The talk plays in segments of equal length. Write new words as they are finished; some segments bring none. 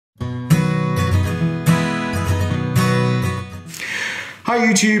Hi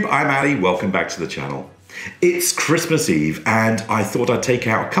YouTube, I'm Ali, welcome back to the channel. It's Christmas Eve and I thought I'd take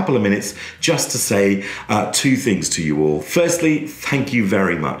out a couple of minutes just to say two things to you all. Firstly, thank you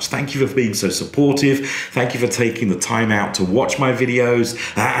very much. Thank you for being so supportive. Thank you for taking the time out to watch my videos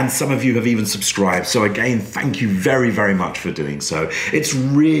and some of you have even subscribed. So again, thank you very, very much for doing so. It's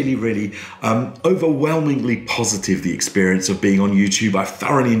really overwhelmingly positive, the experience of being on YouTube. I've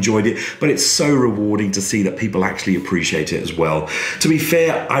thoroughly enjoyed it, but it's so rewarding to see that people actually appreciate it as well. To be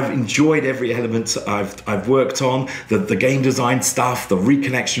fair, I've enjoyed every element I've worked on, the game design stuff, the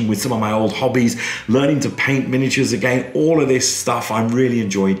reconnection with some of my old hobbies, learning to paint miniatures again, all of this stuff I'm really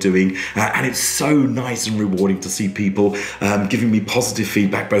enjoyed doing. And it's so nice and rewarding to see people giving me positive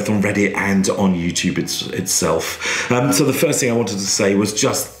feedback both on Reddit and on YouTube itself. So the first thing I wanted to say was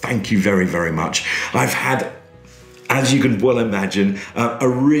just thank you very, very much. I've had, as you can well imagine, a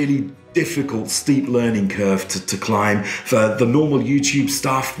really difficult, steep learning curve to climb for the normal YouTube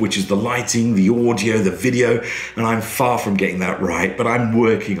stuff, which is the lighting, the audio, the video, and I'm far from getting that right, but I'm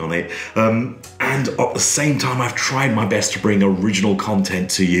working on it. And at the same time, I've tried my best to bring original content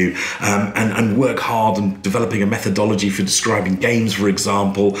to you and work hard on developing a methodology for describing games, for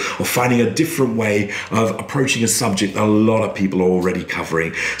example, or finding a different way of approaching a subject that a lot of people are already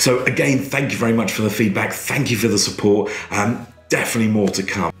covering. So again, thank you very much for the feedback. Thank you for the support. Definitely more to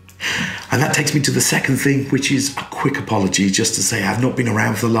come. And that takes me to the second thing, which is a quick apology, just to say I've not been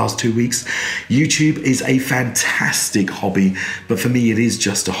around for the last 2 weeks. YouTube is a fantastic hobby, but for me it is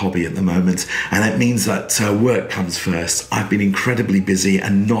just a hobby at the moment, and that means that work comes first. I've been incredibly busy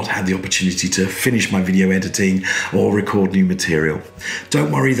and not had the opportunity to finish my video editing or record new material.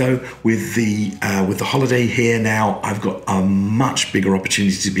 Don't worry though, with the holiday here now, I've got a much bigger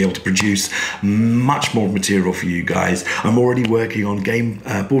opportunity to be able to produce much more material for you guys. I'm already working on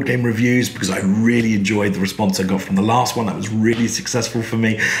board game reviews because I really enjoyed the response I got from the last one. That was really successful for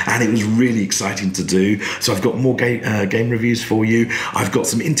me and it was really exciting to do. So I've got more game reviews for you. I've got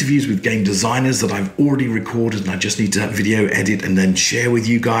some interviews with game designers that I've already recorded and I just need to video edit and then share with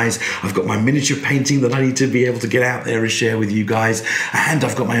you guys. I've got my miniature painting that I need to be able to get out there and share with you guys, and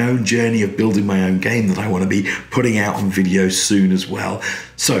I've got my own journey of building my own game that I want to be putting out on video soon as well.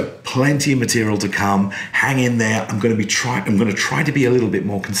 So plenty of material to come. Hang in there. I'm going to try to be a little bit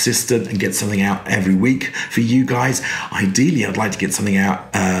more consistent and get something out every week for you guys. Ideally, I'd like to get something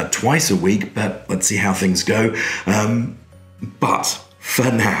out twice a week, but let's see how things go. But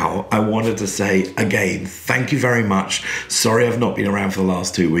for now, I wanted to say again, thank you very much. Sorry I've not been around for the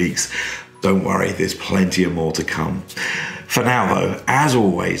last 2 weeks. Don't worry, there's plenty of more to come. For now though, as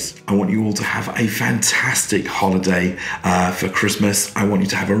always, I want you all to have a fantastic holiday for Christmas. I want you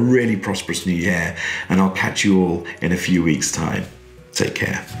to have a really prosperous new year, and I'll catch you all in a few weeks' time. Take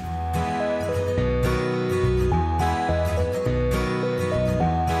care.